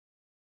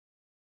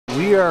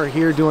we are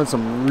here doing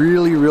some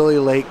really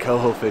late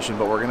coho fishing,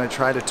 but we're gonna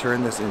try to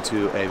turn this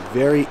into a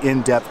very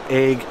in-depth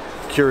egg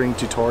curing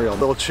tutorial. A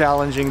little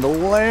challenging. The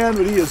land,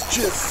 but he is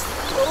just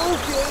soaking.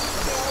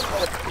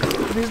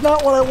 But he's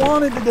not what I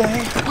wanted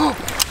today.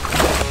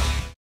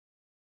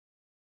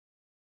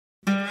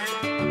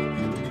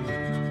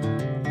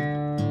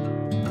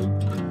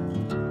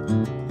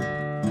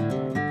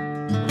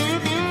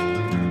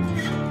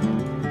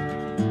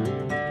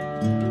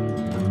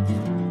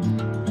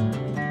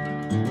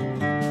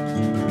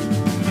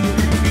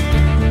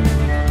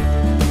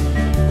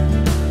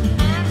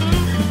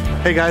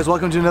 Hey guys,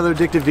 welcome to another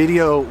addictive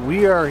video.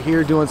 We are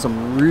here doing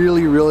some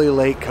really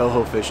late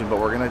coho fishing, but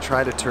we're gonna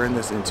try to turn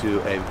this into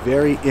a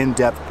very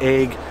in-depth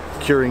egg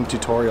curing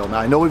tutorial.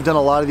 Now I know we've done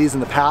a lot of these in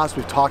the past.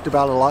 We've talked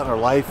about it a lot in our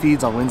live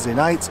feeds on Wednesday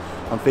nights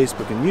on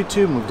Facebook and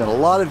YouTube, and we've done a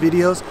lot of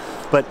videos,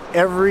 but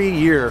every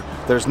year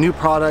there's new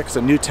products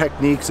and new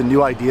techniques and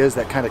new ideas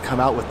that kind of come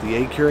out with the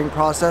egg curing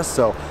process.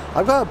 So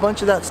I've got a bunch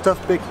of that stuff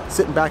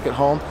sitting back at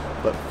home.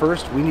 But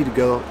first, we need to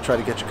go try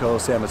to get your coho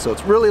salmon. So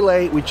it's really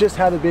late. We just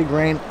had a big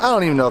rain. I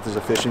don't even know if there's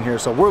a fish in here.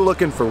 So we're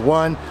looking for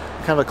one.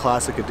 Kind of a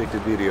classic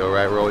addicted video,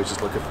 right? We're always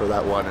just looking for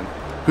that one, and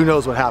who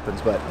knows what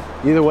happens. But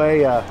either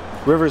way,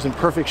 river's in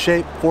perfect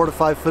shape. 4 to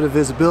 5 foot of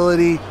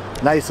visibility,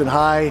 nice and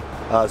high,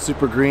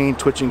 super green.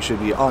 Twitching should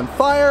be on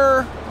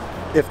fire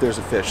if there's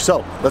a fish.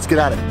 So let's get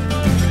at it.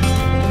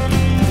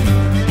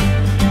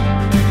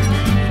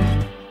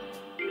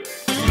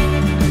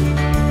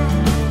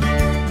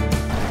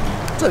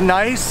 It's a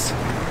nice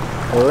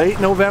late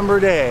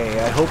November day.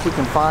 I hope we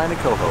can find a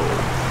coho.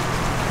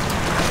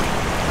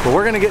 But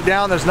we're gonna get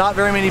down. There's not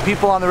very many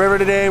people on the river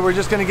today. We're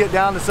just gonna get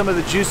down to some of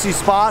the juicy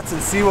spots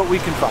and see what we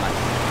can find.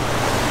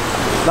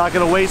 Not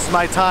gonna waste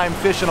my time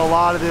fishing a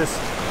lot of this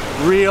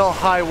real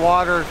high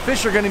water.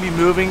 Fish are gonna be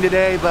moving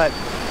today, but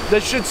there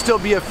should still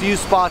be a few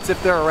spots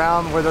if they're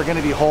around where they're gonna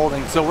be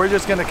holding. So we're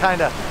just gonna kind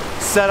of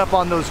set up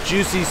on those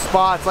juicy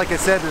spots. Like I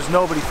said, there's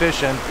nobody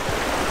fishing,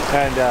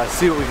 and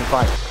see what we can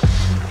find.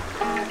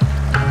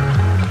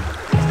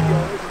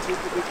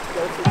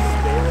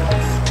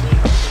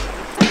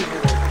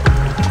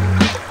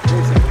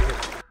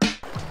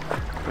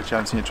 I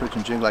haven't seen a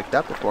twitching jig like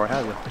that before,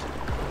 have you?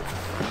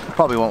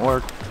 Probably won't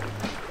work.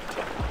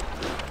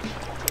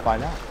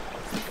 Find out.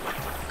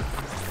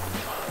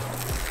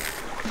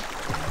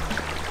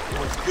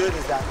 What's good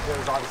is that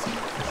there's obviously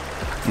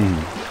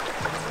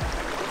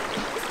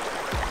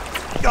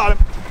Got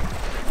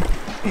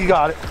him. He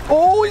got it.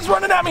 Oh, he's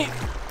running at me.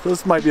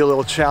 This might be a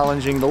little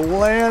challenging to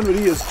land, but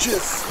he is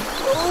just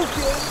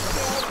soaking.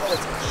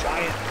 That's a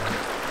giant.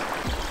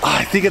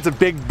 I think it's a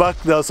big buck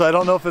though, so I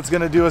don't know if it's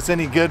gonna do us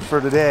any good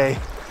for today.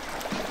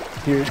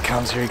 Here he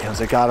comes,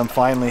 I got him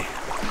finally.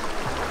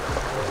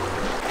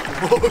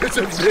 Oh, it's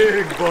a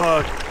big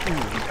buck.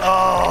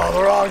 Oh,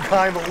 the wrong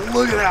kind, but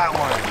look at that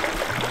one.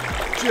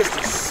 Just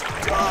a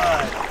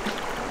stud.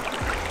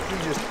 He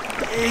just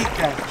ate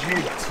that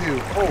jig too.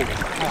 Holy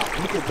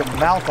cow, look at the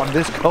mouth on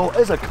this coho.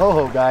 It's a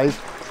coho, guys.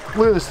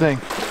 Look at this thing.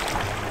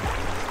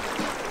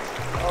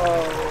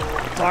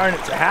 Oh, darn,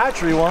 it's a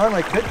hatchery one.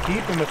 I could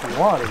keep him if we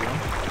wanted him.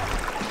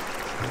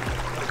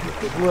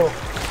 Little.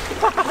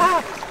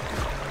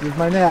 Here's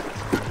my net.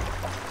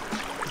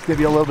 It's gonna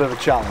be a little bit of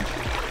a challenge.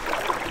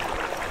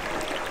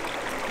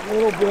 A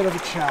little bit of a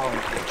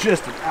challenge.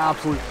 Just an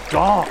absolute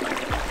dog.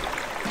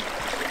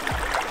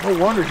 No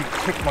wonder he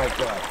kicked my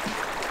butt.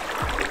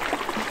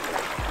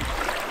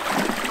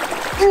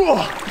 Ooh,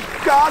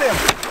 got him.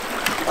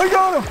 I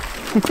got him.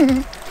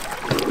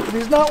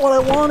 He's not what I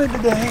wanted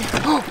today.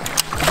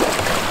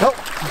 Nope.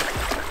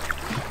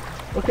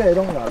 Okay, I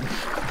don't got him.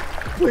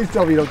 Please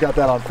tell me you don't got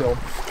that on film.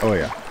 Oh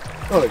yeah.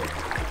 Oh yeah.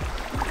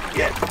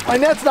 My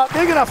net's not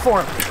big enough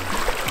for him.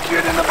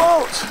 Get in the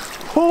boat.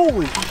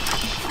 Holy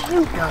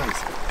shoot, guys.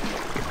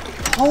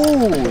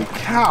 Holy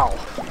cow.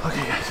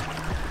 Okay, guys.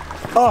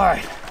 All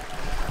right.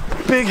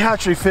 Big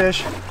hatchery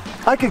fish.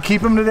 I could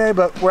keep him today,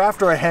 but we're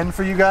after a hen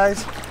for you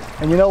guys.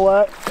 And you know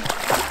what?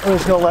 I'm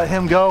just gonna let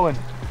him go, and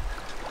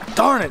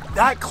darn it,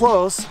 that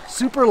close,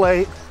 super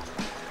late.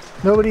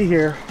 Nobody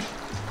here.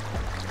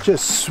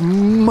 Just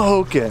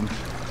smoking.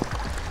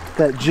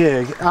 That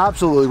jig,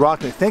 absolutely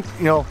rocking. I think,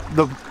 you know,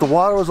 the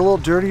water was a little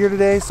dirtier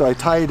today, so I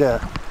tied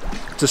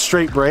to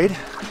straight braid.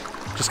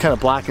 Just kind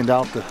of blackened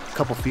out the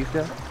couple feet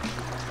there.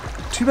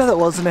 Too bad that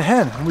wasn't a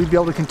hen, and we'd be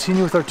able to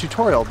continue with our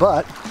tutorial,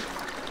 but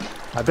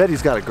I bet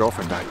he's got a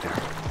girlfriend back there.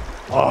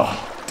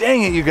 Oh,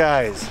 dang it, you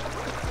guys.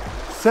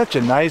 Such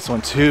a nice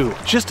one too.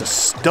 Just a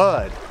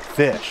stud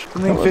fish. I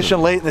think fishing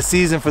late in the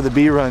season for the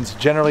bee runs,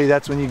 generally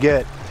that's when you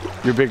get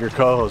your bigger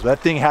cohos. That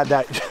thing had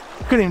that,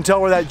 couldn't even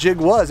tell where that jig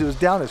was. It was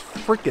down his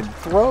freaking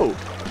throat.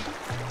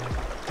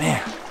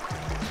 Man.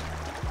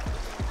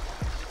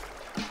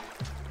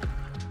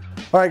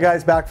 All right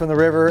guys, back from the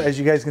river. As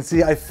you guys can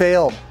see, I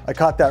failed. I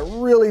caught that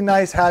really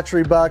nice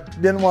hatchery buck.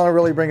 Didn't want to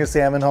really bring a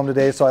salmon home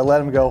today, so I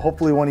let him go.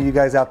 Hopefully one of you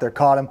guys out there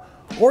caught him,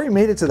 or he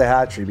made it to the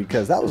hatchery,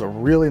 because that was a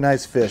really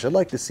nice fish. I'd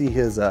like to see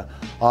his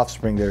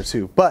offspring there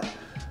too. But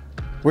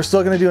we're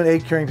still gonna do an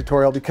egg curing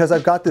tutorial because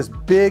I've got this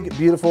big,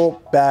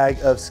 beautiful bag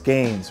of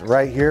skeins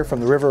right here from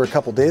the river a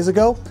couple days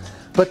ago.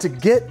 But to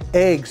get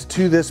eggs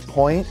to this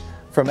point,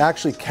 from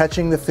actually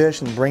catching the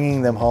fish and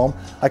bringing them home,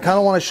 I kind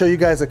of want to show you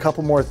guys a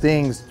couple more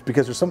things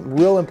because there's some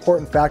real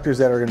important factors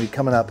that are going to be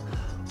coming up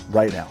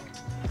right now.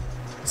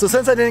 So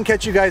since I didn't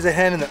catch you guys a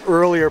hen in the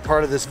earlier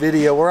part of this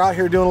video, we're out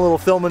here doing a little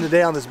filming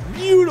today on this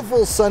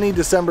beautiful sunny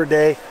December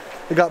day.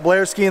 We got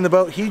Blairski in the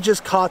boat. He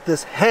just caught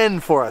this hen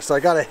for us. So I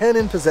got a hen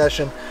in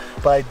possession,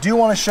 but I do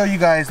want to show you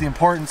guys the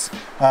importance.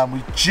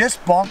 We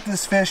just bonked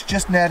this fish,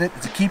 just netted.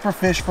 It's a keeper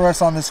fish for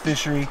us on this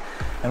fishery.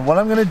 And what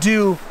I'm gonna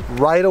do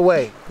right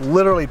away,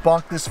 literally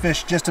bonked this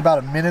fish just about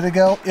a minute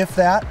ago, if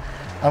that.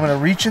 I'm gonna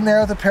reach in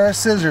there with a pair of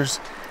scissors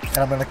and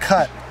I'm gonna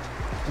cut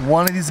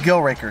one of these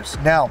gill rakers.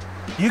 Now,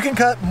 you can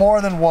cut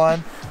more than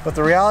one, but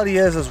the reality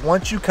is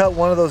once you cut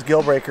one of those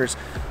gill rakers,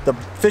 the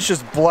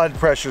fish's blood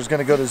pressure is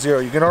gonna go to zero.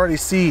 You can already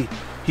see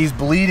he's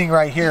bleeding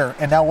right here.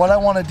 And now what I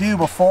wanna do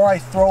before I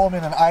throw him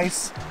in an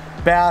ice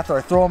bath or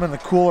I throw him in the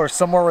cooler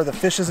somewhere where the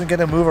fish isn't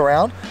gonna move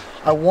around,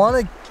 I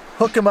wanna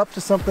hook him up to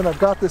something. I've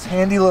got this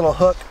handy little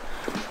hook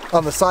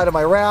on the side of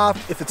my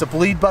raft. If it's a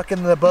bleed bucket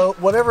in the boat,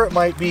 whatever it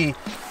might be,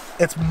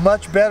 it's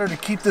much better to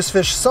keep this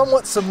fish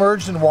somewhat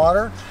submerged in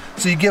water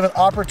so you give an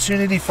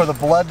opportunity for the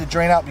blood to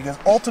drain out, because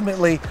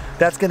ultimately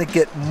that's going to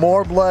get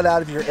more blood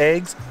out of your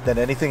eggs than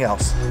anything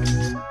else.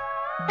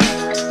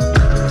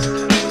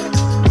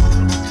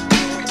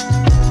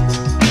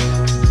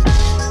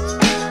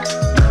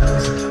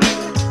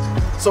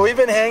 So we've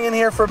been hanging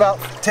here for about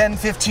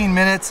 10-15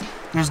 minutes.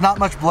 There's not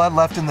much blood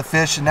left in the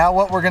fish, and now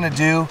what we're gonna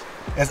do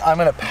is I'm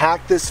gonna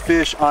pack this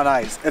fish on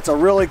ice. It's a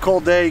really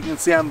cold day. You can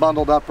see I'm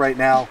bundled up right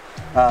now.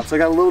 So I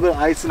got a little bit of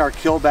ice in our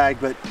kill bag,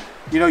 but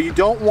you know, you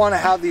don't wanna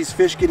have these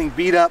fish getting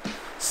beat up,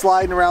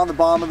 sliding around the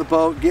bottom of the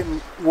boat,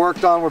 getting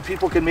worked on where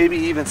people can maybe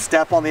even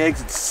step on the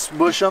eggs and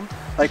smush them.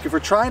 Like if we're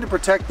trying to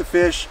protect the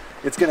fish,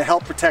 it's gonna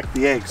help protect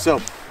the eggs. So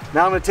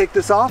now I'm gonna take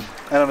this off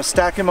and I'm gonna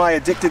stack in my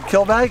addicted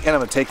kill bag and I'm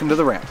gonna take him to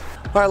the ramp.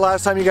 All right,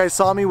 last time you guys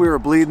saw me, we were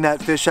bleeding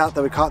that fish out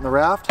that we caught in the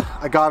raft.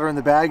 I got her in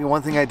the bag, and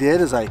one thing I did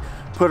is I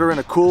put her in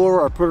a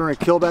cooler or put her in a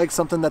kill bag,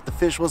 something that the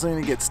fish wasn't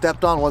gonna get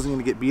stepped on, wasn't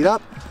gonna get beat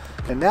up.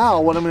 And now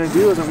what I'm gonna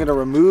do is I'm gonna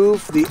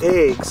remove the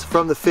eggs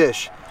from the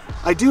fish.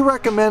 I do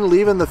recommend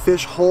leaving the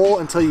fish whole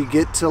until you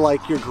get to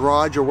like your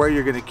garage or where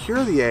you're gonna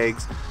cure the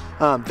eggs.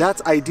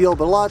 That's ideal,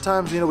 but a lot of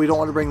times, you know, we don't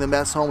want to bring the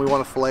mess home. We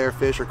want to fillet our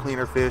fish or clean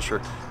our fish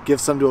or give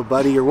some to a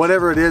buddy or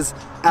whatever it is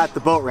at the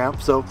boat ramp.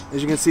 So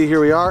as you can see,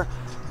 here we are.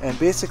 And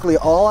basically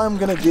all I'm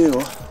gonna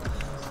do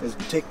is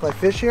take my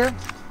fish here,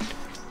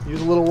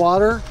 use a little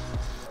water,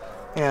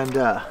 and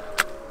I'm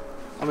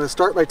gonna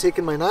start by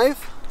taking my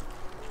knife,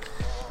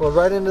 go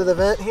right into the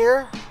vent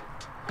here,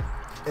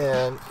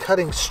 and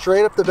cutting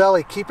straight up the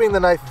belly, keeping the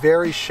knife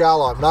very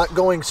shallow. I'm not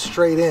going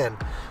straight in.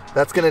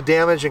 That's gonna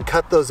damage and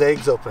cut those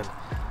eggs open.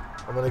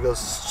 I'm gonna go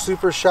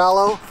super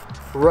shallow,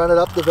 run it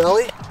up the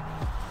belly,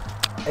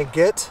 and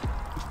get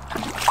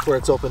where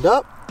it's opened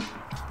up.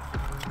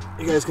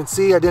 You guys can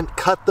see I didn't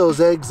cut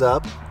those eggs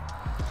up.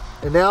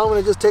 And now I'm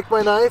gonna just take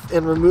my knife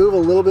and remove a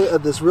little bit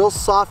of this real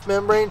soft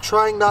membrane,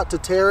 trying not to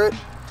tear it.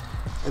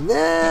 And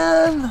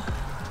then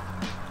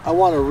I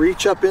wanna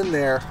reach up in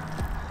there,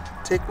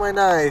 take my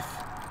knife,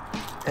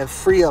 and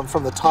free them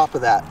from the top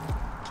of that.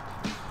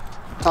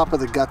 Top of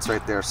the guts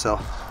right there. So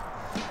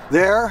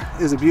there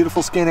is a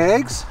beautiful skin of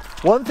eggs.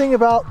 One thing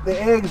about the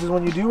eggs is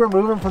when you do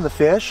remove them from the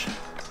fish,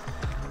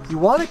 you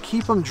wanna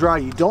keep them dry.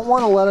 You don't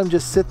wanna let them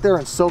just sit there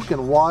and soak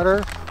in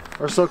water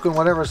or soak in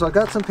whatever. So I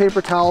got some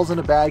paper towels in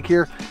a bag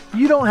here.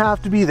 You don't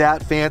have to be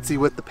that fancy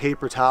with the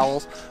paper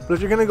towels, but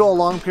if you're gonna go a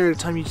long period of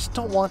time, you just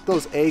don't want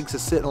those eggs to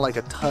sit in like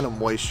a ton of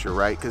moisture,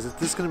 right? Because if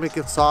this is gonna make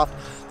it soft,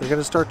 they're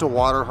gonna start to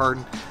water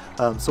harden.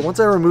 So once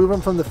I remove them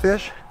from the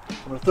fish, I'm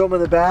gonna throw them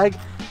in the bag,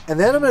 and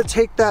then I'm gonna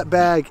take that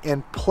bag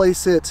and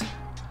place it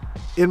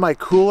in my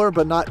cooler,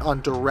 but not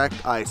on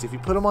direct ice. If you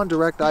put them on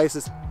direct ice,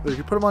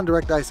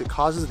 it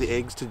causes the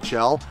eggs to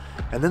gel,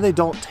 and then they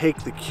don't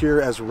take the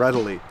cure as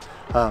readily.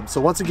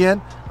 So once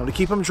again, I'm gonna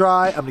keep them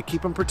dry, I'm gonna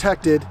keep them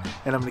protected,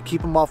 and I'm gonna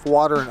keep them off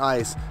water and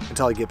ice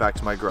until I get back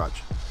to my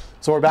garage.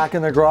 So we're back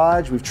in the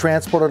garage, we've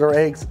transported our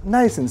eggs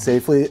nice and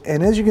safely,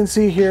 and as you can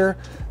see here,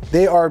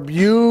 they are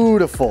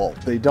beautiful.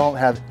 They don't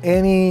have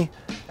any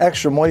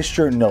extra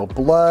moisture, no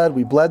blood.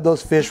 We bled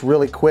those fish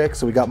really quick,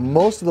 so we got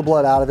most of the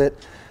blood out of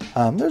it.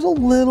 There's a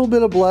little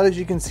bit of blood, as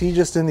you can see,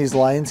 just in these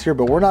lines here,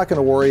 but we're not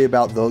gonna worry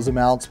about those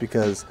amounts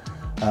because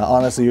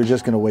honestly, you're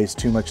just gonna waste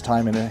too much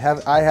time, and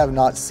I have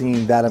not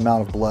seen that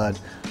amount of blood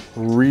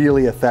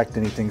really affect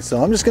anything.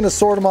 So I'm just gonna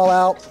sort them all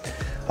out,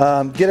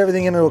 get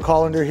everything into a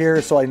colander here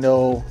so I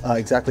know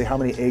exactly how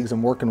many eggs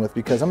I'm working with,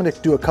 because I'm gonna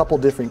do a couple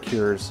different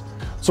cures.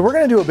 So we're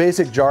gonna do a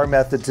basic jar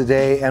method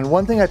today, and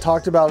one thing I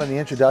talked about in the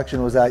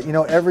introduction was that, you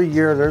know, every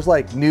year there's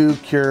like new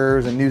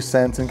cures and new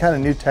scents and kind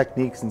of new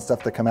techniques and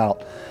stuff that come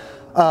out.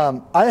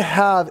 I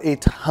have a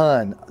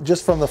ton,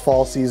 just from the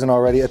fall season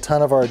already, a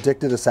ton of our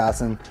Addicted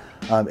Assassin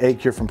egg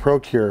cure from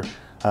ProCure,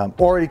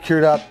 already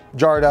cured up,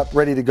 jarred up,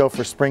 ready to go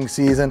for spring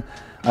season.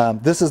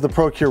 This is the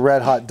ProCure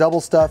Red Hot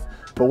Double Stuff.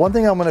 But one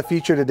thing I'm gonna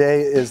feature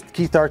today is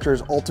Keith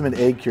Archer's Ultimate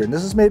Egg Cure. And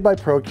this is made by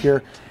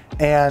ProCure.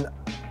 And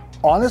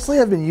honestly,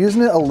 I've been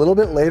using it a little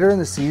bit later in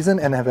the season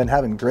and have been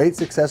having great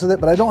success with it,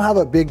 but I don't have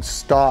a big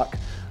stock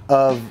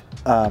of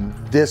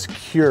this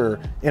cure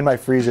in my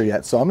freezer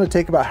yet. So I'm gonna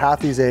take about half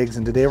these eggs,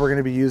 and today we're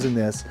gonna be using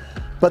this.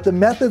 But the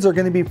methods are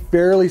gonna be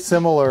fairly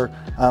similar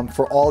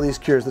for all these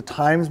cures. The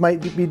times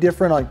might be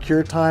different on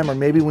cure time, or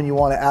maybe when you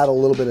wanna add a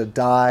little bit of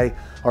dye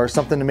or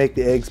something to make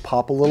the eggs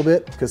pop a little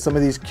bit, because some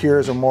of these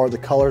cures are more, the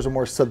colors are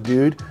more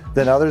subdued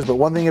than others. But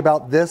one thing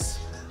about this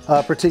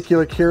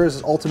particular cure is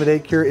this Ultimate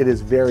Egg Cure. It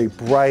is very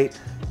bright,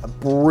 a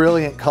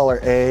brilliant color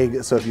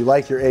egg. So if you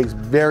like your eggs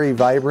very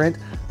vibrant,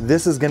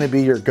 this is gonna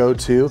be your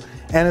go-to.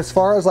 And as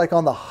far as like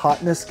on the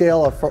hotness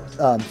scale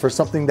for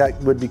something that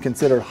would be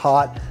considered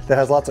hot, that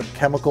has lots of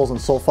chemicals and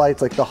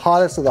sulfites, like the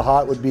hottest of the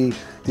hot would be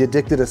the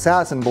Addicted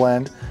Assassin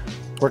blend,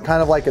 or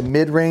kind of like a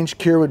mid-range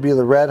cure would be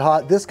the Red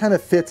Hot. This kind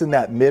of fits in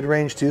that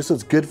mid-range too, so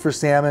it's good for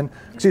salmon,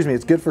 excuse me,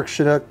 it's good for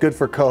Chinook, good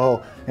for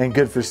coho, and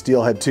good for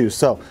steelhead too.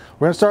 So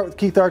we're gonna start with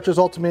Keith Archer's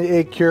Ultimate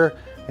Egg Cure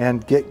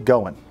and get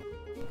going.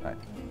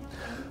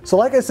 So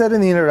like I said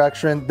in the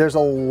introduction, there's a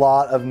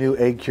lot of new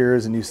egg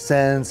cures and new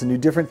scents and new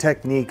different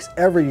techniques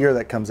every year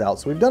that comes out.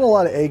 So we've done a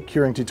lot of egg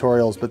curing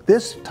tutorials, but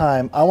this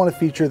time I want to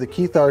feature the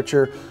Keith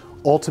Archer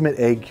Ultimate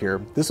Egg Cure.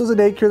 This was an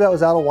egg cure that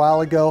was out a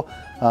while ago.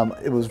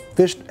 It was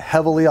fished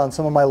heavily on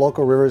some of my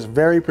local rivers,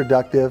 very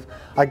productive.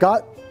 I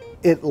got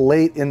it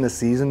late in the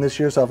season this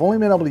year, so I've only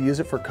been able to use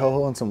it for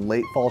coho and some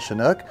late fall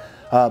Chinook,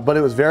 but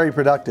it was very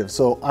productive.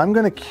 So I'm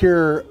gonna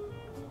cure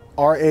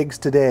our eggs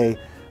today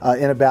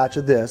in a batch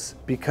of this,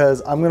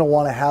 because I'm gonna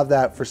wanna have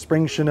that for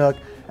spring Chinook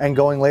and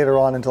going later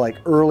on into like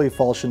early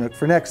fall Chinook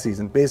for next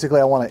season.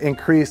 Basically, I wanna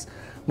increase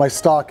my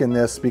stock in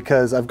this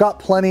because I've got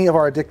plenty of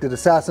our Addicted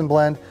Assassin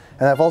blend,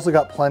 and I've also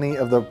got plenty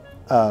of the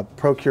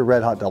ProCure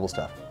Red Hot Double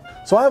Stuff.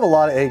 So I have a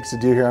lot of eggs to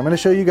do here. I'm gonna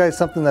show you guys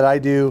something that I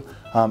do,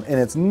 and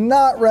it's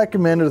not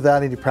recommended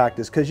without any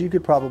practice, because you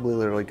could probably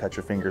literally cut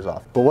your fingers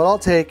off. But what I'll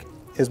take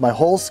is my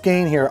whole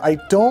skein here. I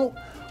don't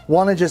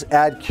want to just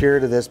add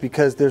cure to this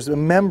because there's a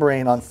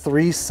membrane on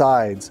 3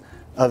 sides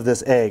of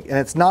this egg, and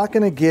it's not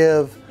going to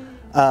give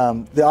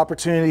the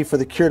opportunity for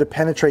the cure to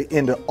penetrate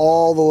into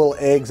all the little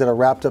eggs that are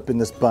wrapped up in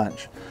this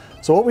bunch.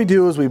 So what we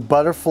do is we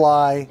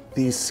butterfly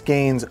these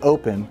skeins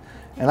open,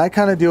 and I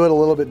kind of do it a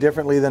little bit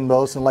differently than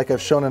most, and like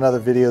I've shown in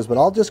other videos, but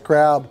I'll just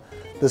grab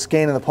the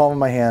skein in the palm of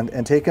my hand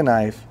and take a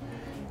knife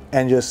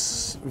and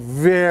just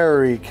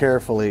very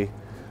carefully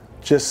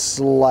just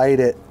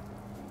slide it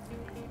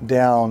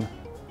down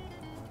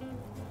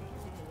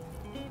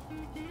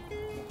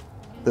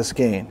the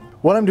skein.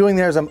 What I'm doing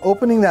there is I'm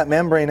opening that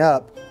membrane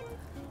up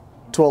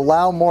to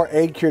allow more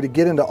egg cure to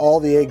get into all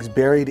the eggs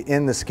buried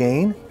in the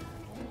skein,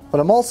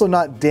 but I'm also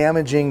not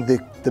damaging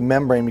the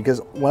membrane, because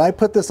when I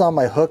put this on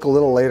my hook a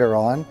little later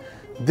on,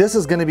 this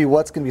is gonna be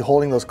what's gonna be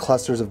holding those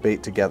clusters of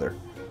bait together.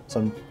 So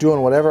I'm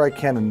doing whatever I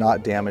can to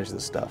not damage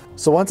this stuff.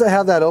 So once I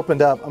have that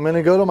opened up, I'm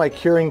gonna go to my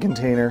curing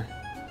container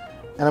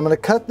and I'm gonna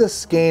cut this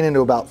skein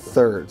into about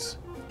thirds.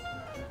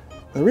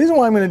 The reason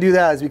why I'm going to do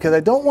that is because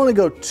I don't want to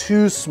go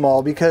too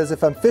small, because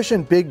if I'm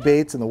fishing big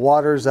baits and the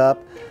water's up,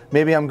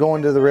 maybe I'm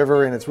going to the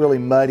river and it's really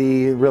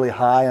muddy, really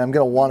high, and I'm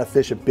going to want to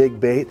fish a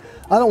big bait.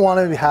 I don't want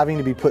to be having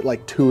to be put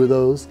like 2 of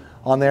those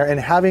on there, and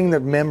having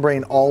the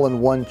membrane all in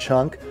one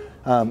chunk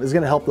is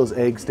going to help those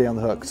eggs stay on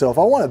the hook. So if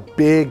I want a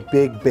big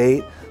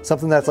bait,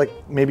 something that's like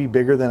maybe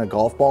bigger than a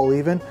golf ball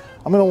even,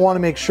 I'm going to want to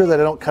make sure that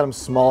I don't cut them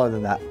smaller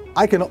than that.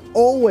 I can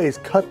always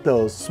cut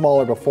those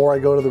smaller before I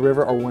go to the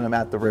river or when I'm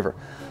at the river.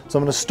 So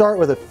I'm going to start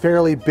with a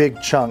fairly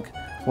big chunk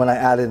when I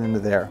add it into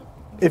there.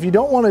 If you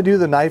don't want to do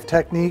the knife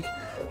technique,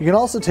 you can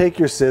also take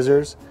your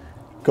scissors,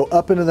 go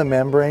up into the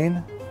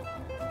membrane,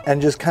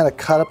 and just kind of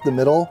cut up the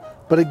middle.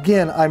 But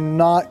again, I'm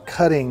not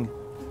cutting,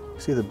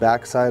 see the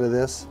back side of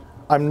this?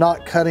 I'm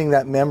not cutting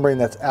that membrane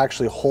that's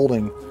actually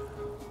holding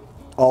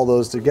all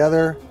those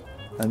together.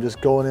 I'm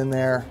just going in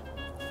there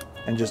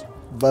and just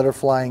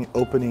butterflying,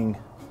 opening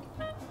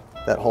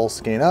that whole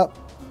skein up.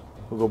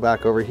 We'll go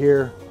back over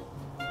here,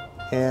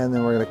 and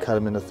then we're going to cut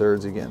them into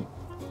thirds again.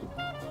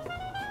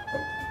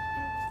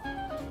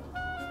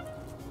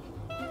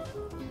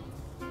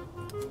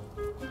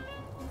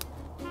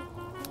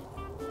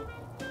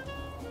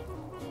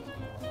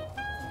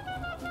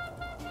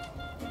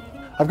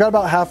 I've got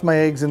about half my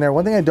eggs in there.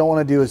 One thing I don't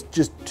want to do is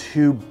just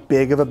too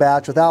big of a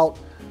batch without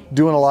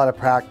doing a lot of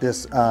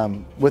practice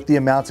with the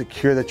amounts of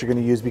cure that you're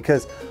going to use,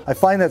 because I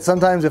find that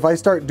sometimes if I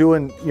start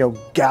doing,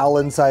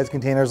 gallon-sized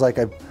containers, like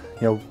I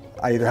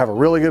either have a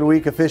really good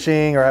week of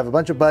fishing, or I have a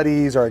bunch of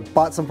buddies, or I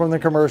bought some from the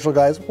commercial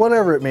guys,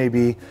 whatever it may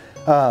be,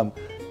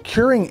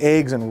 curing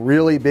eggs in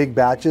really big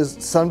batches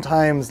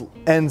sometimes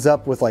ends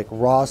up with like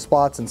raw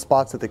spots and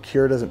spots that the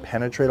cure doesn't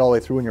penetrate all the way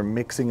through when you're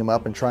mixing them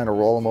up and trying to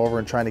roll them over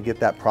and trying to get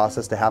that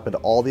process to happen to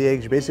all the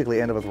eggs. You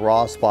basically end up with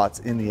raw spots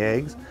in the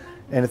eggs.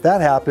 And if that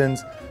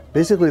happens,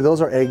 basically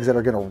those are eggs that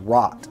are gonna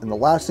rot. And the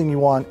last thing you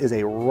want is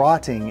a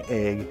rotting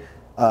egg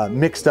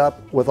mixed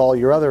up with all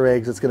your other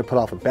eggs. It's gonna put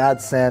off a bad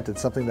scent.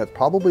 It's something that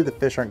probably the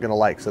fish aren't gonna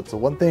like. So it's the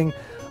one thing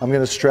I'm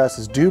gonna stress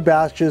is do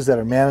batches that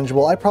are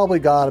manageable. I probably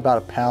got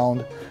about 1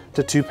 pound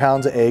to 2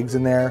 pounds of eggs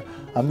in there.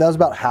 That was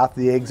about half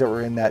the eggs that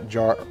were in that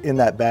jar, in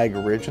that bag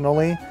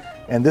originally.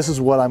 And this is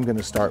what I'm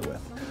gonna start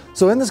with.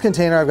 So in this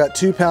container, I've got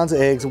 2 pounds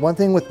of eggs. One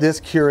thing with this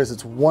cure is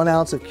it's 1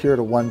 ounce of cure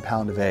to 1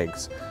 pound of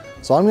eggs.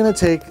 So I'm gonna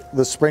take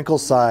the sprinkle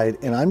side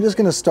and I'm just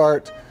gonna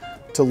start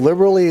to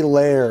liberally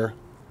layer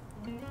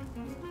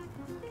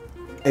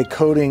a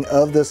coating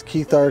of this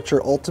Keith Archer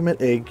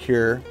Ultimate Egg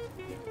Cure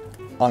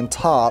on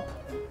top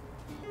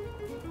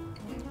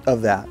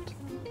of that.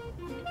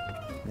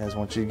 You guys,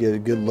 want you to get a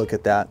good look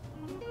at that.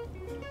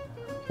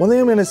 One thing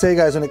I'm gonna say,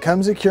 guys, when it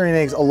comes to curing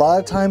eggs, a lot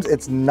of times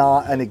it's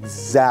not an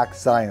exact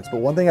science,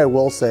 but one thing I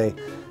will say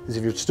is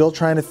if you're still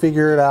trying to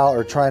figure it out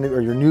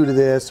or you're new to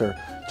this or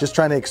just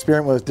trying to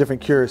experiment with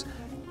different cures,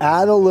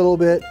 add a little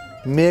bit,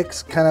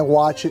 mix, kind of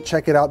watch it,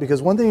 check it out,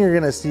 because one thing you're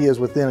gonna see is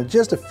within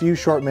just a few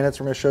short minutes,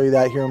 we're gonna show you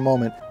that here in a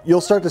moment,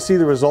 you'll start to see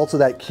the results of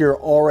that cure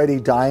already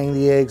dyeing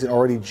the eggs and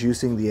already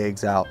juicing the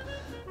eggs out.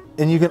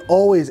 And you can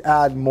always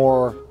add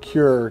more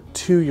cure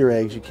to your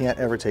eggs. You can't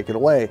ever take it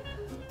away.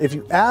 If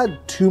you add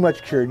too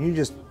much cure and you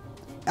just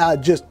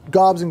add just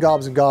gobs and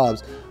gobs and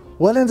gobs,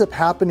 what ends up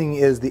happening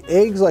is the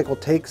eggs will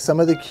take some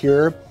of the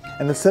cure,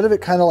 and instead of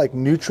it kind of like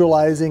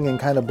neutralizing and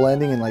kind of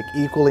blending and like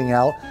equaling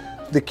out,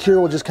 the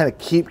cure will just kind of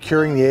keep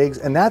curing the eggs,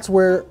 and that's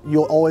where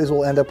you'll always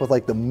will end up with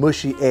like the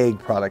mushy egg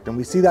product. And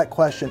we see that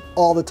question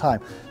all the time.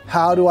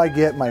 How do I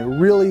get my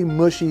really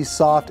mushy,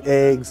 soft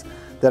eggs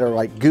that are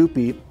like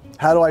goopy?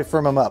 How do I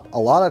firm them up? A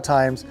lot of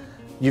times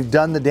you've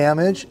done the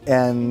damage,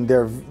 and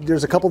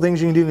there's a couple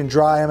things you can do. You can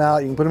dry them out,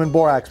 you can put them in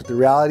borax, but the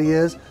reality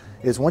is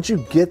once you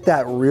get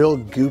that real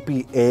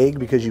goopy egg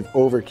because you've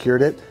over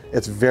cured it,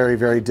 it's very,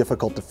 very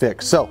difficult to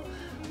fix. So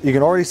you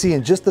can already see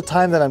in just the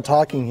time that I'm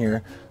talking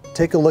here,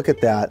 take a look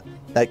at that.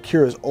 That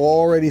cure is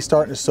already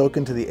starting to soak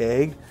into the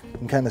egg. You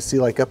can kind of see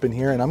like up in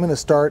here, and I'm gonna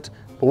start,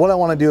 but what I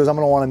wanna do is I'm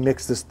gonna wanna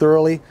mix this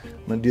thoroughly.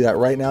 I'm gonna do that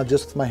right now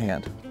just with my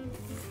hand.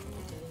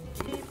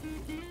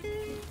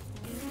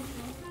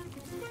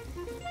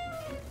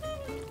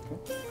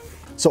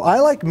 So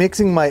I like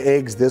mixing my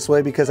eggs this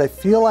way because I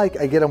feel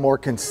like I get a more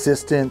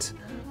consistent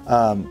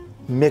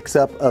mix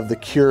up of the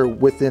cure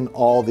within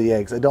all the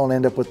eggs. I don't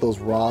end up with those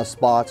raw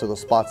spots or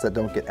those spots that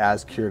don't get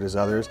as cured as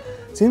others.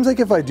 It seems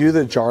like if I do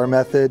the jar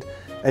method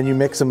and you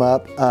mix them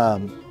up, you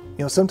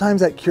know,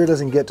 sometimes that cure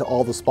doesn't get to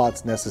all the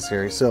spots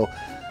necessary. So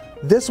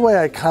this way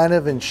I kind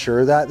of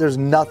ensure that. There's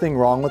nothing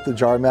wrong with the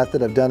jar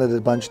method. I've done it a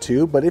bunch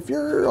too, but if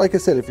you're, like I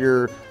said, if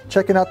you're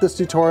checking out this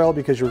tutorial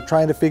because you're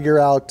trying to figure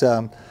out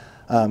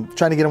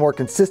trying to get a more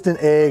consistent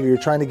egg, or you're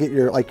trying to get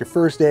your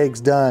first eggs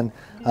done,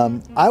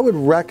 I would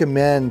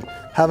recommend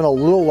having a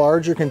little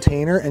larger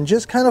container and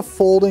just kind of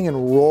folding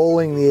and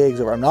rolling the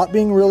eggs over. I'm not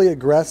being really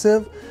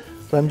aggressive,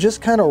 but I'm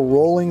just kind of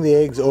rolling the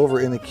eggs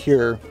over in the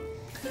cure.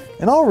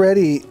 And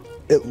already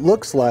it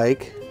looks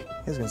like,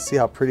 you guys can see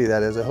how pretty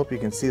that is. I hope you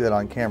can see that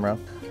on camera.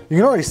 You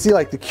can already see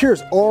like the cure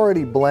is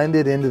already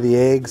blended into the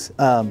eggs.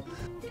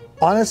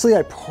 Honestly,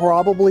 I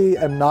probably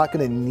am not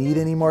going to need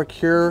any more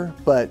cure,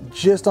 but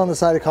just on the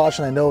side of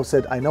caution, I know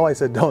I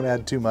said don't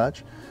add too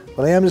much,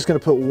 but I am just going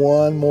to put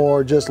one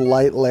more just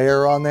light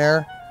layer on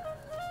there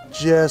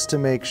just to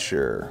make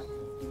sure.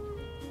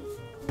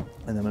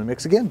 And then I'm going to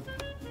mix again.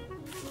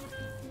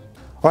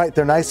 All right,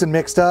 they're nice and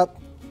mixed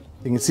up.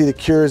 You can see the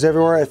cures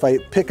everywhere. If I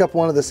pick up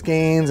one of the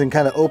skeins and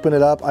kind of open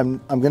it up,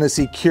 I'm going to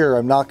see cure.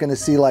 I'm not going to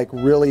see like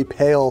really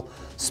pale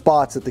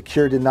spots that the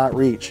cure did not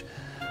reach.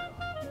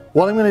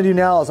 What I'm going to do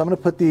now is I'm going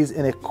to put these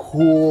in a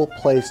cool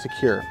place to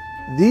cure.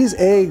 These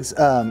eggs,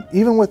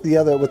 even with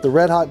the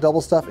Red Hot Double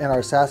Stuff and our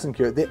Assassin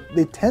Cure,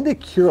 they tend to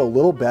cure a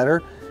little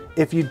better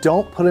if you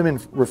don't put them in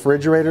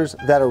refrigerators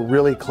that are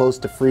really close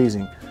to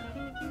freezing.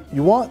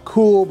 You want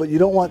cool, but you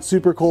don't want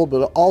super cold,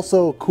 but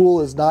also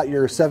cool is not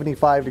your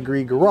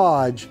 75-degree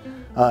garage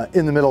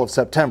in the middle of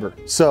September.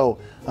 So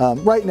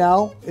right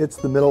now, it's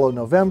the middle of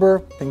November.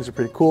 Things are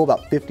pretty cool,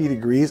 about 50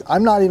 degrees.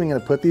 I'm not even gonna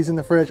put these in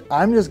the fridge.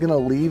 I'm just gonna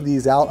leave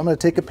these out. I'm gonna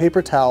take a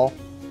paper towel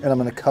and I'm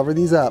gonna cover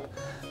these up.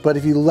 But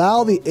if you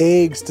allow the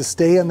eggs to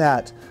stay in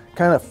that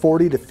kind of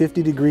 40 to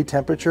 50 degree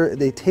temperature,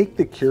 they take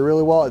the cure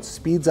really well. It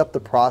speeds up the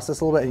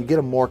process a little bit and you get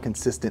a more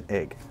consistent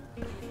egg.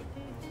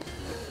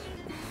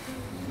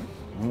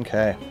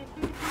 Okay.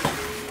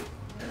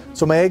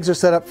 So my eggs are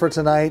set up for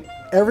tonight.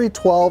 Every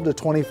 12 to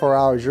 24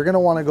 hours, you're gonna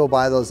wanna go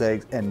buy those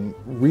eggs and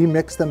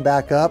remix them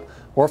back up.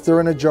 Or if they're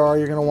in a jar,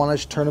 you're gonna wanna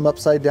turn them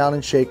upside down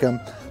and shake them.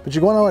 But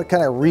you're gonna wanna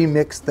kind of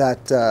remix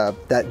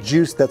that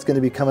juice that's gonna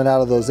be coming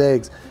out of those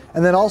eggs.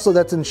 And then also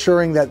that's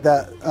ensuring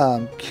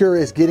that cure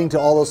is getting to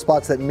all those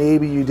spots that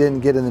maybe you didn't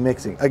get in the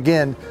mixing.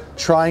 Again,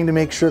 trying to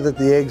make sure that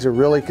the eggs are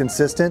really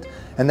consistent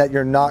and that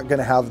you're not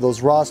gonna have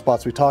those raw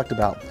spots we talked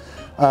about.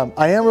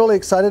 I am really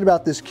excited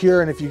about this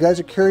cure, and if you guys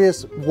are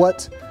curious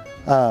what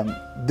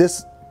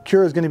this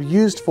cure is going to be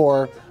used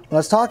for, when I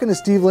was talking to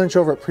Steve Lynch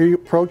over at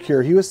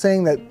ProCure, he was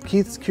saying that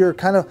Keith's cure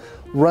kind of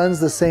runs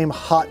the same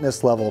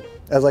hotness level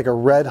as like a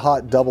Red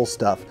Hot Double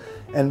Stuff.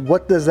 And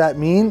what does that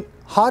mean?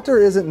 Hotter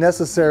isn't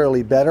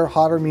necessarily better.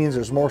 Hotter means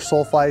there's more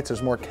sulfites,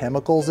 there's more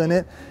chemicals in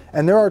it,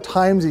 and there are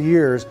times of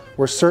years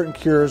where certain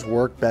cures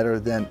work better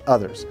than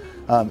others.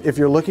 If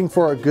you're looking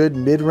for a good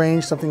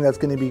mid-range, something that's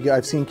going to be,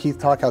 I've seen Keith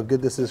talk how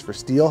good this is for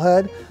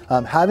steelhead.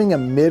 Having a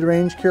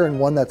mid-range cure and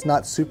one that's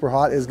not super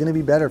hot is going to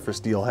be better for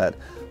steelhead.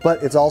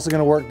 But it's also going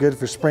to work good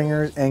for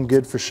springers and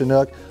good for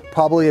Chinook.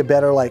 Probably a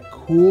better like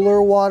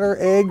cooler water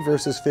egg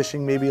versus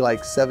fishing maybe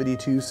like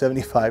 72,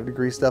 75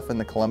 degree stuff in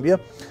the Columbia.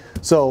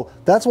 So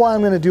that's why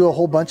I'm going to do a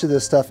whole bunch of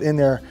this stuff in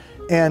there.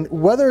 And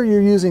whether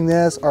you're using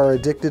this or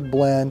Addicted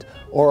blend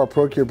or a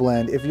ProCure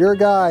blend, if you're a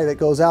guy that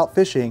goes out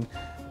fishing,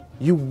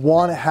 you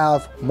want to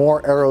have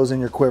more arrows in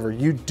your quiver.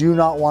 You do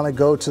not want to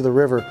go to the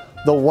river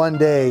the one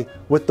day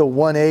with the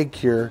one egg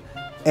cure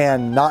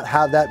and not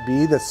have that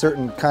be the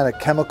certain kind of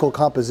chemical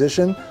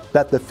composition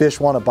that the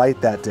fish want to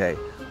bite that day,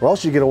 or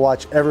else you get to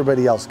watch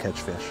everybody else catch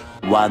fish.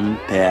 One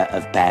pair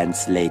of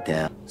pants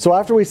later. So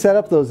after we set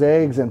up those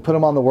eggs and put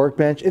them on the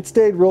workbench, it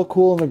stayed real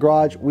cool in the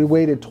garage. We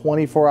waited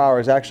 24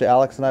 hours. Actually,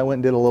 Alex and I went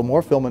and did a little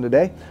more filming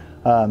today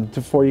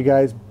for you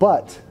guys,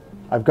 but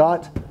I've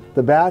got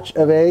the batch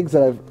of eggs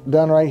that I've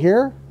done right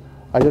here.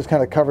 I just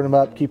kind of covered them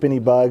up, keep any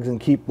bugs and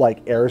keep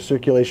like air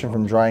circulation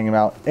from drying them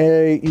out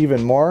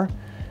even more.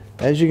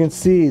 As you can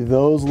see,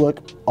 those look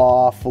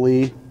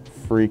awfully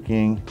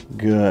freaking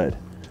good.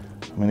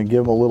 I'm gonna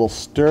give them a little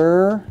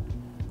stir,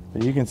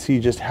 but you can see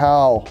just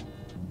how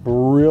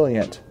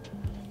brilliant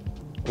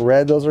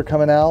red those are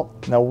coming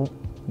out. Now,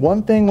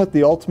 one thing with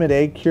the Ultimate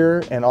Egg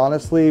Cure, and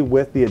honestly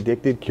with the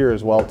Addicted Cure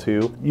as well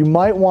too, you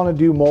might want to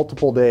do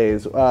multiple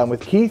days.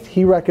 With Keith,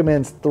 he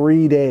recommends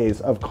 3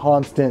 days of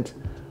constant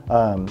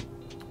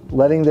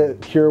letting the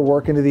cure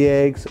work into the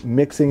eggs,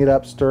 mixing it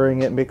up,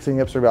 stirring it, mixing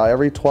it up, about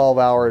every 12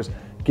 hours,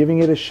 giving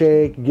it a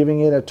shake, giving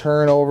it a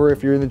turn over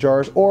if you're in the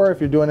jars, or if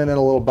you're doing it in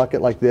a little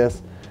bucket like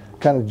this,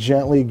 kind of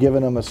gently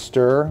giving them a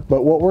stir.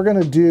 But what we're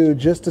gonna do,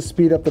 just to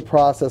speed up the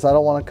process, I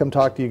don't wanna come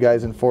talk to you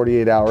guys in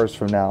 48 hours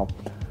from now.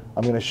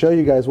 I'm gonna show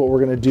you guys what we're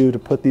gonna do to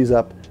put these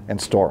up and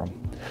store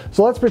them.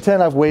 So let's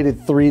pretend I've waited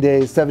 3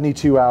 days,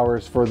 72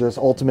 hours for this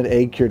Ultimate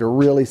Egg Cure to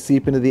really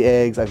seep into the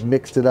eggs. I've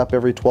mixed it up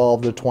every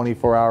 12 to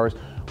 24 hours,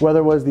 whether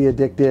it was the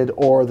Addicted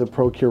or the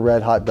ProCure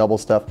Red Hot Double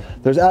stuff.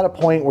 There's at a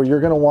point where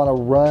you're gonna wanna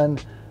run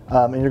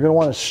and you're gonna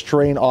wanna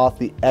strain off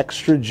the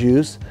extra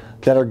juice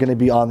that are gonna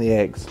be on the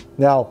eggs.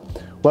 Now,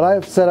 what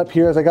I've set up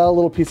here is I got a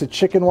little piece of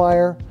chicken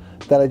wire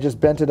that I just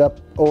bent it up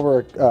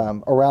over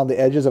around the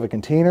edges of a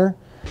container.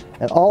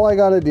 And all I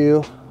gotta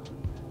do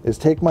is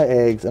take my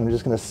eggs and I'm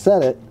just gonna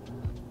set it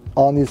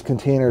on these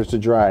containers to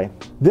dry.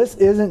 This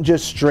isn't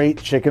just straight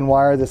chicken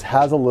wire. This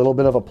has a little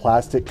bit of a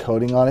plastic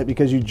coating on it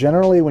because you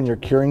generally, when you're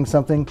curing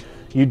something,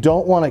 you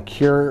don't want to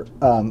cure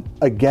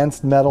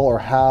against metal or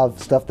have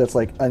stuff that's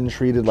like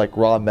untreated like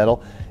raw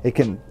metal. It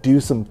can do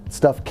some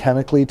stuff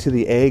chemically to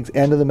the eggs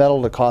and to the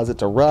metal to cause it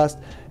to rust,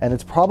 and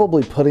it's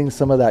probably putting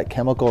some of that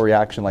chemical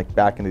reaction like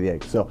back into the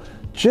eggs. So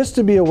just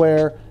to be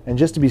aware and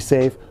just to be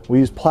safe, we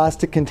use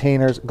plastic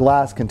containers,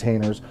 glass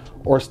containers,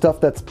 or stuff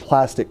that's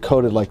plastic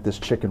coated like this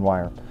chicken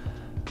wire.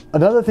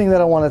 Another thing that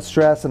I want to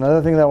stress,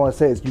 another thing that I want to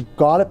say is you've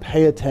got to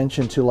pay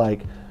attention to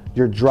like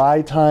your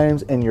dry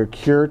times and your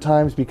cure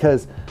times,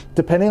 because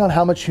depending on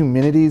how much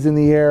humidity is in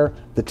the air,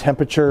 the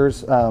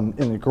temperatures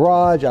in the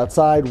garage,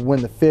 outside,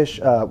 when the fish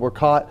were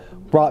caught,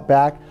 brought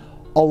back,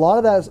 a lot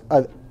of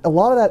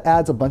that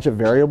adds a bunch of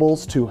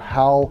variables to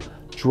how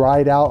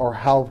dried out or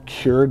how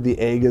cured the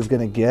egg is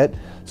going to get.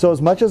 So as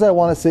much as I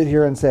want to sit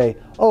here and say,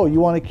 oh, you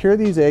want to cure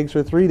these eggs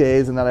for 3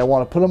 days and then I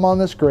want to put them on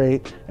this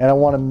grate and I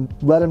want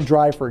to let them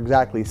dry for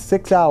exactly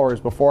 6 hours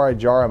before I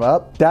jar them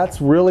up, that's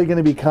really going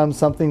to become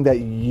something that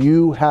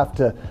you have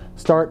to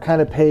start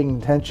kind of paying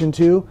attention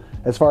to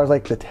as far as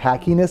like the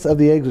tackiness of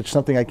the eggs, which is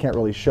something I can't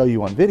really show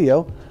you on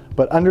video,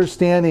 but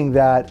understanding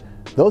that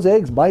those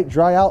eggs might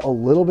dry out a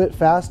little bit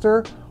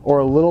faster or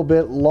a little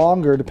bit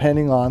longer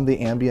depending on the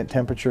ambient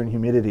temperature and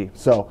humidity.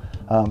 So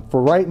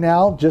for right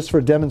now, just for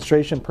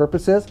demonstration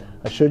purposes,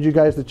 I showed you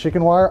guys the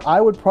chicken wire.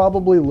 I would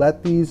probably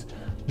let these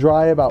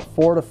dry about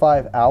 4 to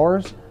 5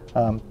 hours.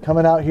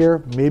 Coming out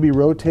here, maybe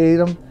rotate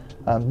them,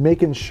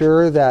 making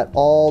sure that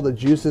all the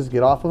juices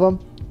get off of them.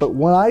 But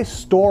when I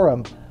store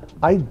them,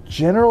 I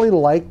generally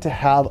like to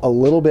have a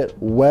little bit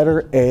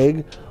wetter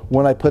egg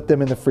when I put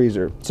them in the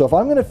freezer. So if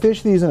I'm gonna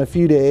fish these in a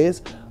few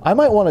days, I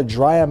might wanna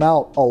dry them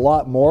out a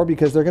lot more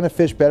because they're gonna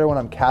fish better when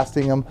I'm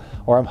casting them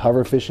or I'm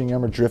hover fishing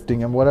them or drifting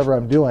them, whatever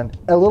I'm doing.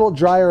 A little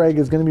drier egg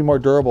is gonna be more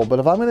durable, but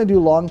if I'm gonna do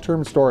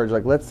long-term storage,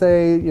 like let's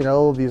say, you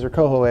know, these are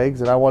coho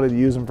eggs and I wanted to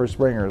use them for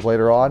springers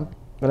later on,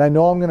 and I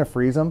know I'm gonna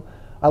freeze them,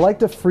 I like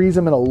to freeze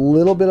them in a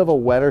little bit of a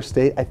wetter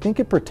state. I think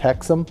it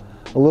protects them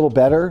a little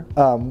better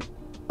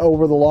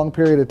over the long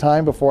period of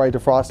time before I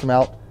defrost them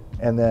out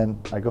and then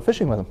I go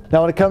fishing with them.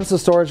 Now when it comes to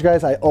storage,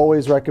 guys, I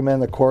always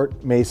recommend the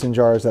quart mason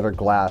jars that are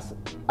glass.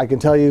 I can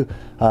tell you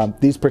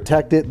these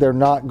protect it. They're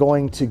not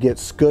going to get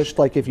squished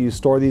like if you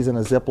store these in a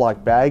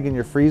Ziploc bag in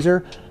your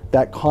freezer.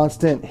 That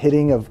constant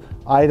hitting of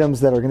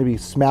items that are going to be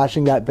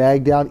smashing that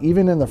bag down,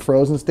 even in the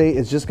frozen state,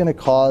 is just going to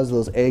cause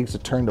those eggs to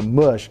turn to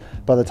mush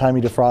by the time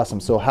you defrost them.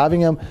 So having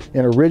them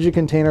in a rigid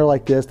container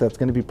like this, that's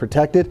going to be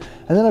protected.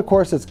 And then of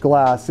course it's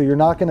glass, so you're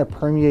not going to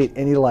permeate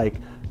any like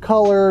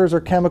colors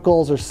or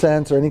chemicals or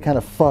scents or any kind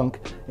of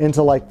funk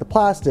into like the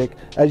plastic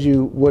as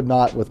you would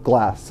not with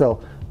glass.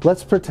 So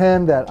let's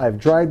pretend that I've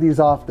dried these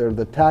off. They're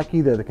the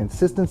tacky, they're the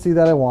consistency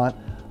that I want.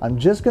 I'm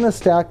just going to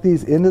stack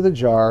these into the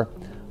jar.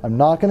 I'm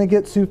not going to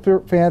get super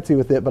fancy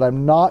with it, but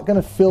I'm not going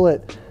to fill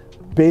it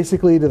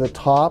basically to the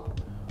top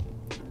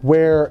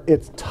where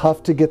it's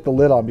tough to get the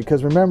lid on,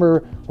 because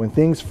remember, when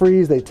things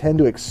freeze, they tend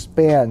to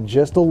expand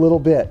just a little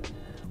bit.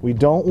 We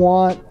don't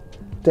want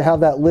to have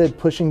that lid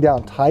pushing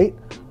down tight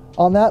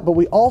on that, but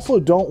we also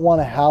don't want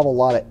to have a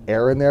lot of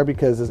air in there,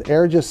 because as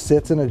air just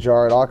sits in a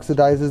jar, it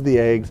oxidizes the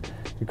eggs,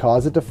 it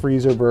causes it to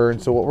freezer burn.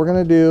 So what we're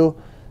going to do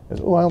is,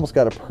 oh, I almost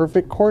got a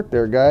perfect quart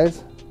there,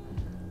 guys.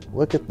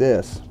 Look at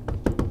this.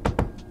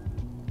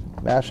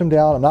 Mash them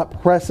down. I'm not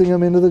pressing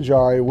them into the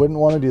jar. You wouldn't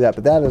want to do that,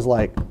 but that is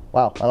like,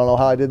 wow, I don't know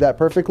how I did that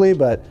perfectly,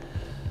 but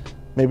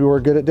maybe we're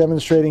good at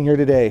demonstrating here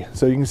today.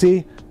 So you can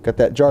see, got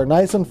that jar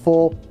nice and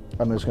full.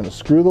 I'm just going to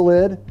screw the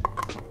lid,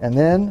 and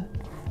then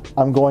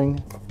I'm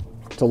going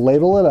to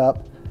ladle it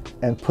up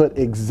and put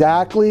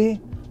exactly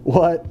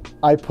what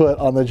I put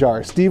on the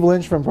jar. Steve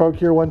Lynch from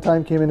Procure one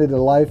time came into the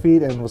live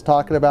feed and was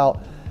talking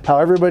about how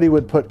everybody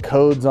would put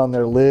codes on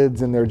their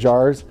lids in their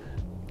jars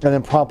and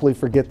then promptly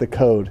forget the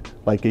code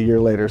like a year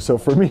later. So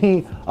for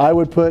me, I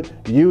would put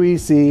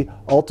UEC,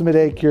 Ultimate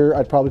Egg Cure.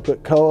 I'd probably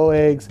put COO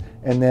eggs,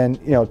 and then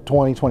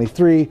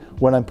 2023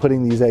 when I'm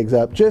putting these eggs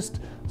up, just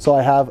so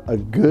I have a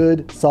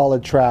good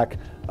solid track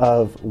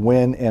of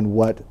when and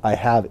what I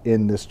have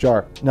in this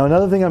jar. Now,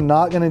 another thing I'm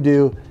not gonna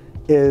do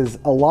is,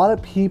 a lot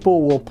of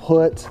people will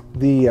put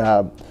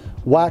the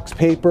wax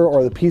paper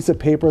or the piece of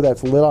paper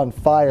that's lit on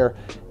fire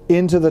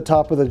into the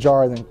top of the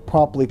jar and then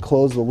promptly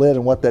close the lid,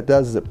 and what that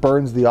does is it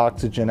burns the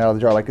oxygen out of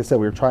the jar. Like I said,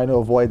 we were trying to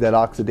avoid that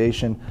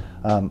oxidation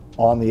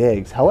on the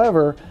eggs.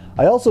 However,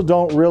 I also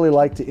don't really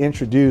like to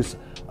introduce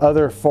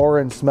other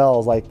foreign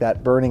smells like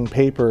that burning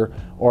paper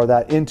or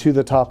that into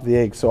the top of the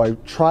egg. So I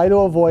try to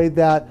avoid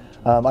that.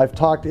 I've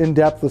talked in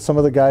depth with some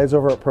of the guys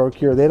over at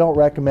Procure. They don't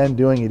recommend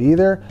doing it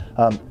either.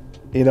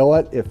 You know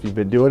what? If you've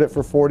been doing it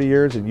for 40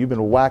 years and you've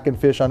been whacking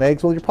fish on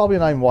eggs, well, you're probably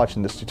not even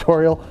watching this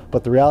tutorial.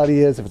 But the reality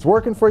is, if it's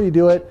working for you,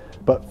 do it.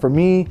 But for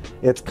me,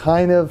 it's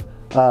kind of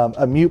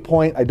a moot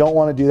point. I don't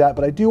want to do that,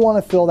 but I do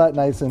want to fill that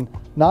nice and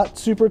not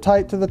super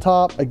tight to the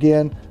top.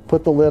 Again,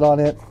 put the lid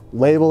on it,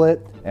 label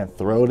it, and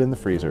throw it in the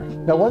freezer.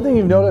 Now, one thing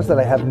you've noticed that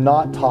I have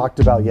not talked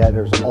about yet,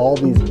 there's all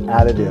these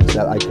additives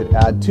that I could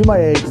add to my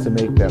eggs to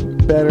make them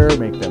better,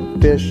 make them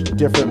fish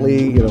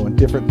differently, in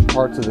different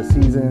parts of the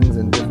seasons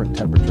and different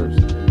temperatures.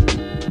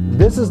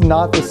 This is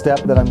not the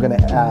step that I'm going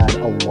to add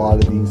a lot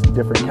of these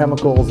different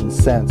chemicals and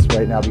scents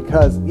right now,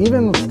 because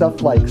even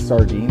stuff like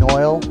sardine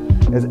oil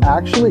is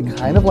actually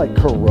kind of like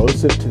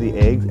corrosive to the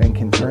eggs and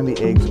can turn the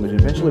eggs, which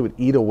eventually would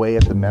eat away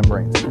at the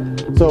membranes.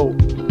 So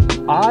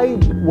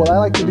what I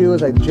like to do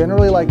is I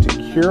generally like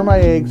to cure my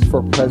eggs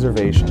for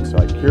preservation. So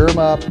I cure them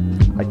up,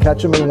 I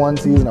catch them in one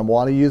season, I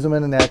want to use them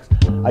in the next.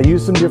 I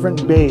use some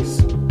different base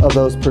of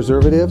those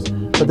preservatives,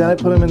 but then I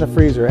put them in the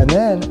freezer. And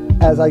then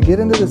as I get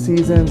into the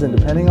seasons, and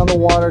depending on the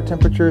water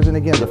temperatures and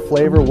again the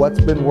flavor, what's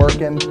been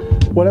working,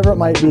 whatever it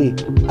might be,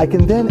 I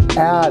can then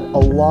add a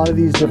lot of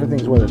these different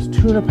things, whether it's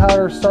tuna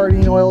powder,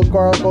 sardine oil,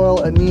 garlic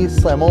oil, anise,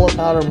 slamola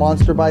powder,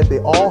 monster bite. They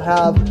all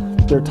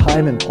have their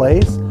time and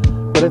place.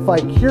 But if I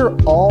cure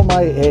all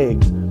my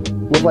eggs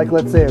with, like,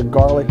 let's say a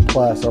garlic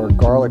plus or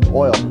garlic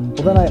oil,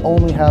 well, then I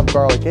only have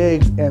garlic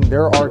eggs, and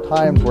there are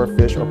times where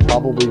fish are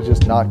probably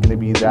just not going to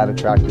be that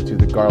attracted to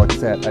the garlic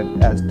scent.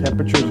 And as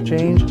temperatures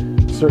change,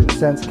 certain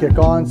scents kick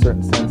on,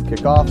 certain scents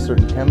kick off,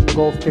 certain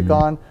chemicals kick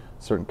on,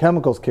 certain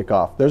chemicals kick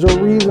off. There's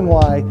a reason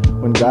why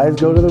when guys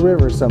go to the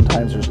river,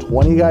 sometimes there's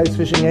 20 guys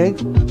fishing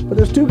eggs, but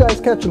there's 2 guys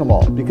catching them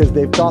all, because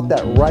they've got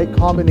that right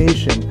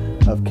combination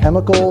of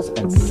chemicals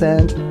and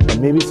scent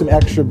and maybe some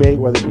extra bait,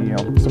 whether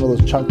it be some of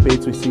those chunk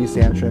baits we see,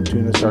 sand shrimp,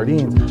 tuna,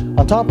 sardines,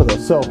 on top of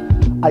those. So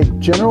I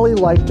generally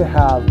like to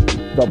have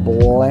the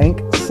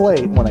blank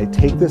slate when I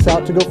take this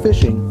out to go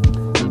fishing.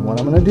 And what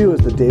I'm going to do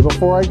is, the day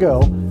before I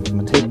go, I'm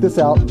going to take this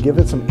out, give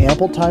it some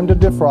ample time to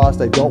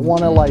defrost. I don't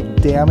want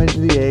to damage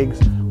the eggs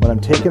when I'm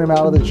taking them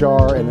out of the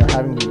jar and they're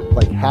having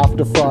half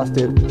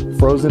defrosted,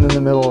 frozen in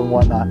the middle and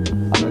whatnot.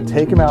 I'm going to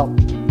take them out,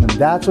 and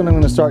that's when I'm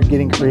going to start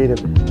getting creative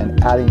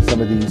and adding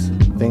some of these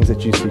things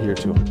that you see here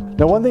too.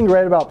 Now, one thing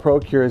great about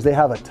Procure is they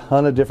have a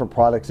ton of different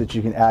products that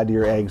you can add to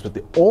your eggs, but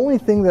the only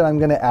thing that I'm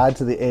going to add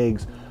to the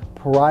eggs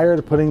prior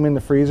to putting them in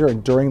the freezer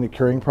and during the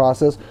curing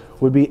process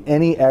would be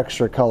any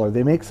extra color.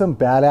 They make some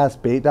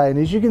badass bait dye, and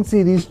as you can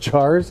see, these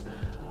jars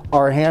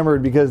are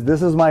hammered because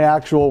this is my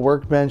actual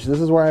workbench. This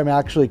is where I'm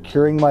actually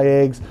curing my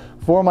eggs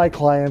for my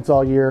clients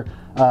all year.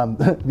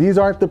 These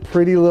aren't the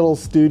pretty little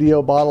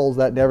studio bottles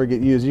that never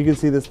get used. You can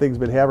see this thing's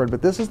been hammered,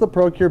 but this is the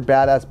Procure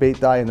badass bait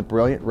dye in the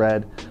brilliant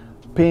red,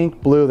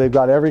 pink, blue. They've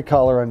got every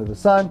color under the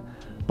sun.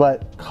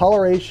 but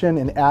coloration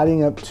and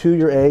adding up to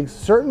your eggs,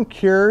 certain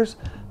cures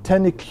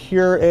tend to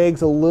cure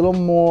eggs a little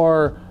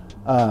more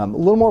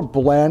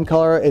bland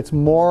color. It's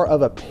more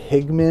of a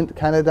pigment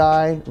kind of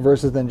dye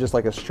versus than just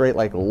like a straight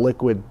like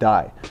liquid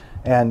dye.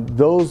 And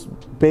those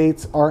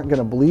baits aren't going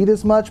to bleed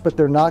as much, but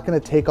they're not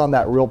going to take on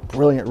that real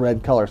brilliant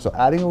red color. So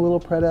adding a little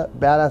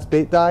badass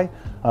bait dye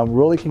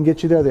really can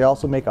get you there. They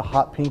also make a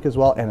hot pink as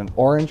well and an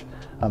orange.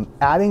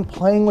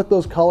 Playing with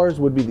those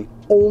colors would be the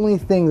only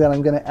thing that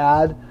I'm going to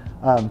add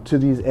to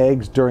these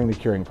eggs during the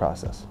curing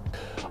process.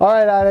 All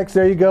right, addicts,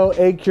 there you go,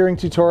 egg curing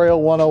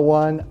tutorial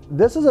 101.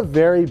 This is a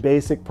very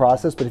basic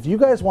process, but if you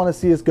guys want to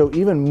see us go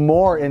even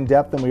more in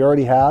depth than we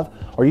already have,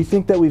 or you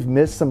think that we've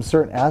missed some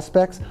certain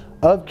aspects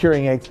of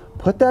curing eggs,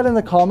 put that in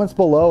the comments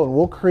below and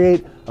we'll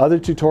create other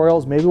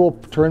tutorials. Maybe we'll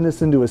turn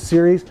this into a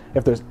series.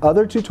 If there's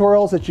other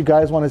tutorials that you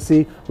guys want to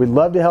see, we'd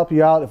love to help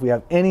you out. If we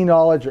have any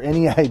knowledge or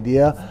any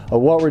idea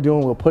of what we're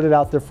doing, we'll put it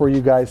out there for you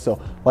guys. So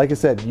like I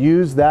said,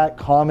 use that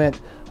comment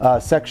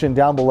section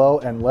down below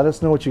and let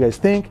us know what you guys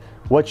think,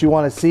 what you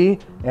want to see,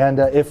 and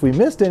if we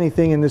missed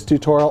anything in this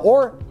tutorial,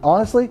 or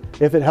honestly,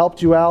 if it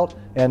helped you out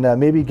and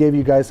maybe gave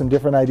you guys some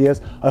different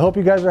ideas. I hope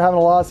you guys are having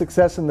a lot of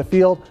success in the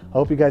field. I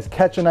hope you guys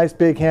catch a nice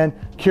big hen,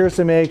 cure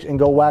some eggs, and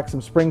go whack some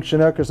spring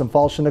Chinook or some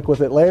fall Chinook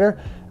with it later.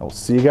 And we'll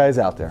see you guys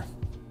out there.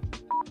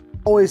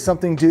 Always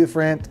something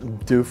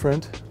different.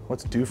 Different?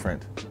 What's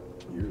different?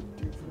 You're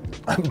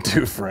different. I'm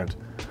different.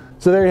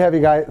 So there you have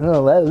you guys. You're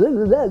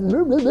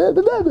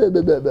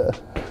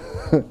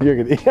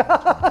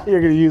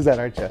gonna use that,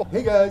 aren't you?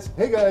 Hey guys,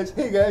 hey guys,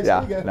 hey guys,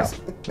 yeah, hey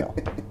guys. No.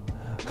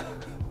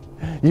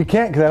 You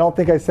can't, because I don't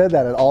think I said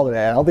that at all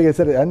today. I don't think I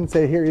said it. I didn't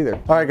say it here either.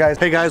 All right, guys.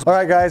 Hey, guys. All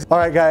right, guys. All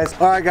right, guys.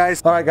 All right,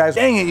 guys. All right, guys.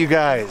 Dang it, you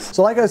guys.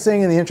 So like I was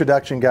saying in the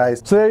introduction,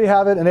 guys, so there you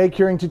have it, an egg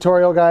curing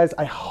tutorial, guys.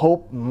 I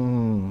hope,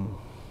 I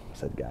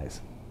said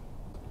guys.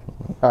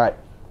 All right,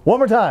 one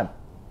more time.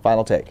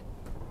 Final take.